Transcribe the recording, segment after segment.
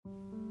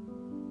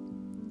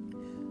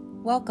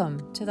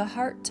Welcome to the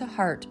Heart to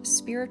Heart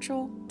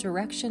Spiritual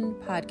Direction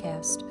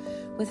Podcast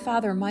with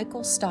Father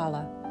Michael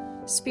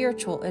Stalla,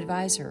 Spiritual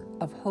Advisor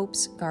of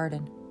Hope's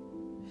Garden.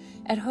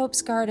 At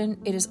Hope's Garden,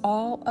 it is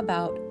all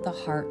about the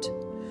heart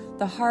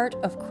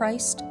of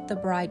Christ the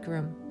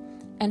Bridegroom,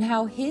 and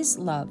how His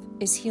love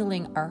is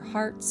healing our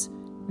hearts,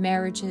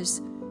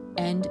 marriages,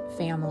 and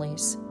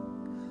families.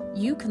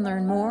 You can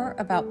learn more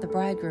about the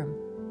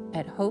Bridegroom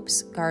at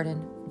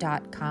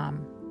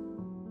hopesgarden.com.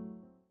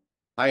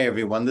 Hi,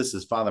 everyone. This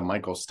is Father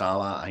Michael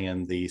Stalla. I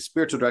am the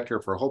Spiritual Director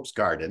for Hope's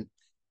Garden.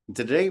 And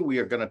today we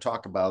are going to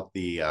talk about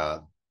the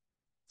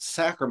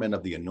Sacrament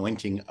of the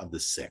Anointing of the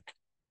Sick.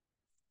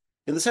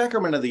 In the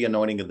Sacrament of the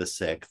Anointing of the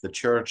Sick, the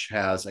Church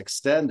has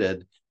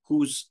extended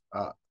who's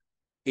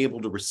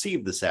able to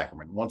receive the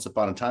sacrament. Once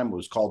upon a time, it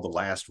was called the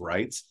last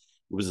rites.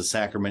 It was a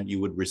sacrament you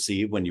would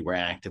receive when you were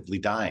actively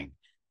dying.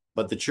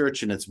 But the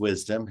Church, in its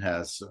wisdom,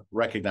 has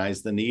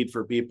recognized the need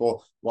for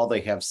people, while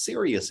they have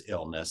serious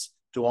illness,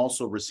 to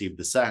also receive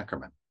the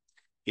sacrament.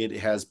 It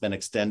has been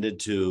extended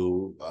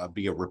to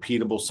be a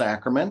repeatable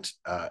sacrament.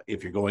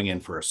 If you're going in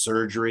for a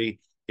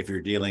surgery, if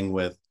you're dealing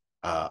with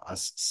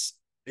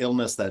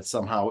illness that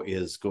somehow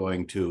is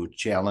going to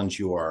challenge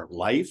your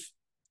life,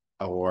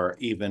 or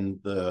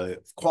even the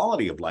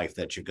quality of life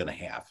that you're going to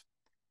have.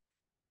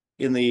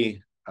 In the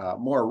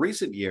more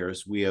recent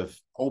years, we have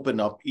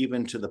opened up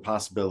even to the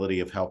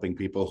possibility of helping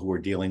people who are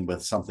dealing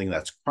with something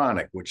that's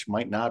chronic, which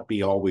might not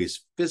be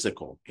always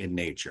physical in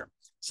nature.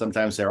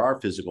 Sometimes there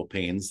are physical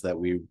pains that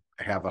we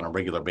have on a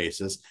regular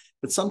basis,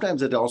 but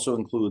sometimes it also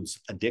includes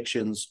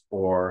addictions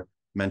or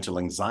mental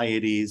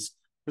anxieties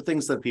or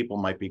things that people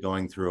might be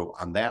going through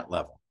on that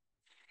level.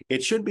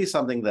 It should be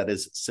something that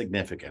is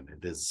significant.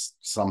 It is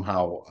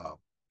somehow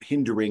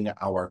hindering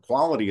our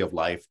quality of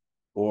life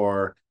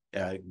or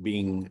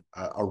being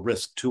a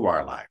risk to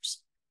our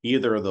lives.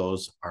 Either of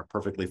those are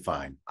perfectly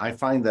fine. I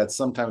find that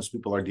sometimes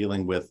people are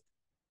dealing with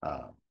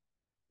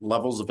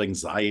levels of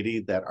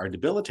anxiety that are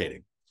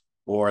debilitating,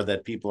 or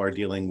that people are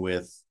dealing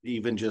with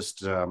even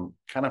just kind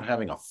of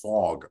having a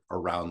fog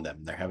around them.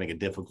 They're having a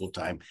difficult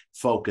time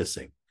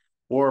focusing.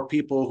 Or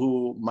people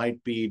who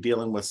might be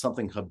dealing with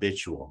something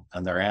habitual,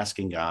 and they're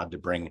asking God to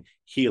bring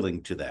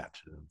healing to that.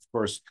 Of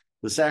course,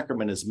 the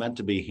sacrament is meant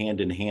to be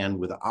hand in hand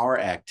with our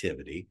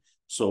activity.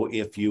 So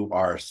if you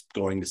are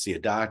going to see a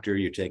doctor,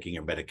 you're taking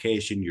your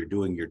medication, you're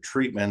doing your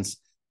treatments,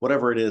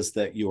 whatever it is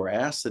that you are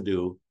asked to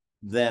do,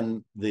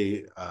 then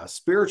the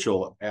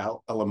spiritual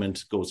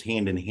element goes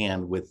hand in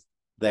hand with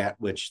that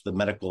which the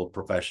medical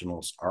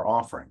professionals are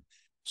offering.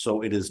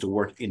 So it is to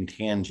work in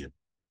tangent,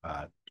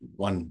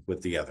 one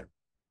with the other.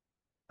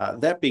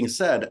 That being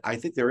said, I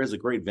think there is a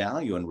great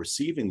value in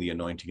receiving the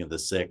anointing of the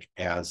sick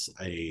as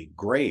a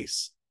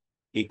grace.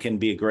 It can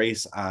be a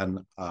grace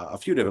on a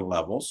few different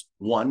levels.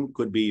 One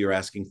could be you're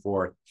asking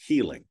for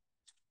healing.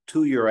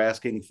 Two, you're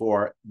asking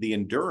for the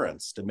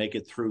endurance to make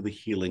it through the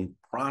healing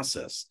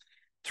process.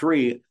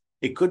 Three,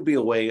 it could be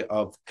a way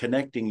of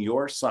connecting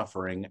your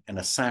suffering in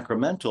a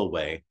sacramental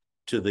way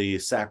to the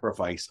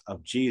sacrifice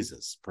of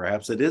Jesus.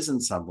 Perhaps it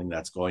isn't something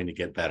that's going to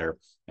get better,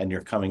 and you're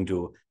coming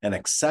to an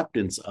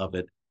acceptance of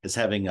it as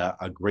having a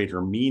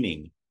greater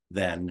meaning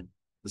than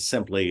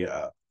simply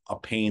a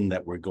pain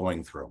that we're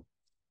going through.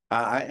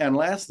 And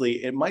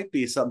lastly, it might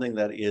be something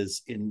that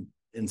is in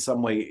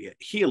some way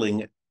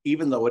healing,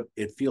 even though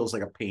it feels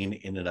like a pain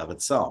in and of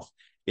itself.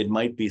 It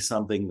might be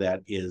something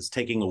that is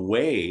taking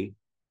away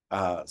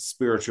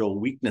spiritual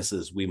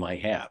weaknesses we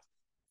might have.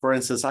 For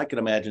instance, I can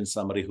imagine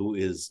somebody who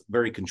is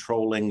very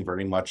controlling,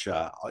 very much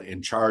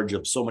in charge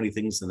of so many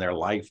things in their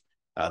life.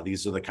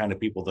 These are the kind of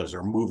people that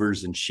are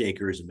movers and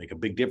shakers and make a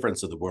big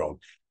difference in the world.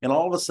 And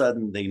all of a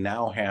sudden, they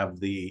now have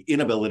the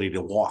inability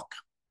to walk,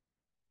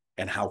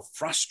 and how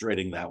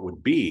frustrating that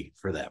would be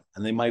for them.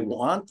 And they might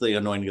want the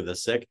anointing of the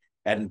sick.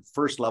 And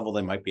first level,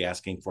 they might be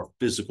asking for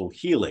physical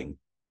healing.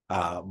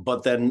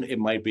 But then it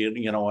might be,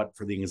 you know what,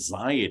 for the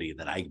anxiety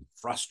that I'm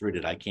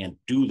frustrated, I can't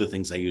do the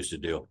things I used to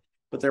do.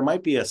 But there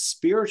might be a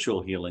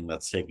spiritual healing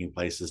that's taking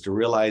place, is to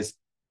realize,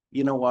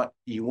 you know what,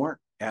 you weren't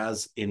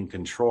as in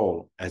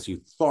control as you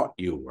thought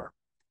you were.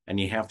 And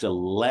you have to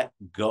let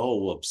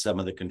go of some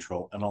of the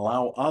control and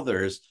allow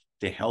others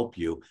to help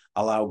you,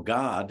 allow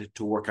God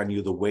to work on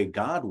you the way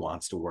God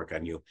wants to work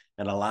on you,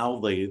 and allow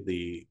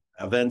the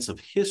events of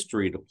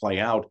history to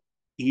play out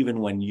even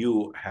when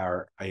you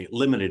are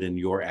limited in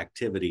your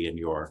activity and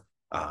your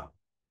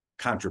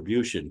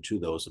contribution to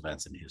those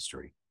events in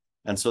history.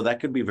 And so that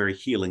could be very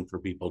healing for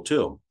people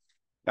too.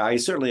 I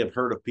certainly have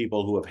heard of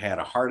people who have had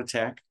a heart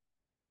attack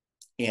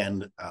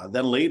and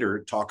then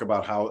later talk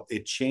about how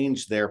it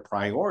changed their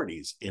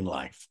priorities in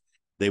life.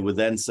 They would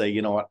then say,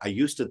 you know what, I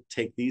used to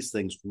take these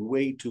things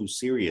way too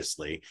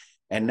seriously,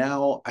 and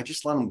now I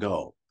just let them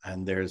go.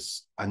 And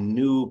there's a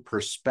new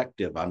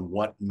perspective on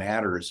what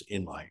matters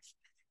in life.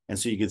 And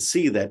so you can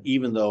see that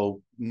even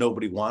though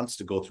nobody wants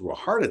to go through a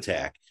heart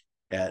attack,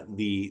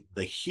 the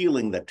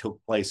healing that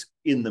took place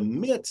in the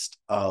midst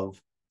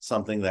of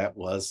something that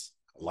was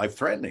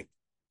life-threatening.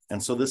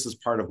 And so this is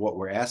part of what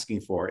we're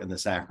asking for in the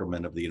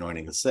sacrament of the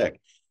anointing of the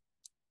sick.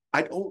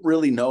 I don't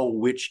really know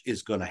which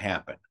is going to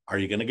happen. Are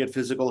you going to get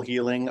physical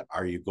healing?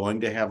 Are you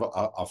going to have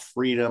a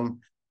freedom?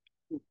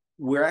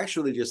 We're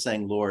actually just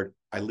saying, Lord,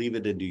 I leave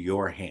it into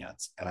your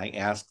hands. And I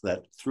ask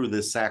that through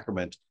this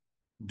sacrament,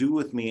 do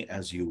with me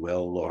as you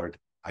will, Lord.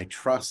 I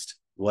trust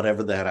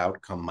whatever that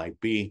outcome might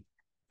be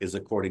is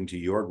according to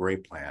your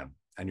great plan.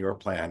 And your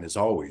plan is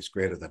always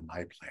greater than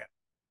my plan.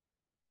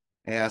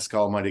 I ask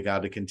Almighty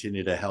God to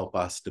continue to help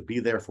us to be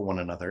there for one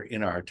another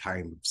in our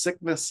time of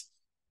sickness,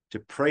 to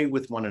pray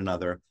with one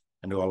another,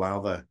 and to allow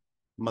the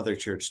Mother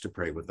Church to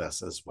pray with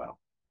us as well.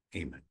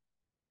 Amen.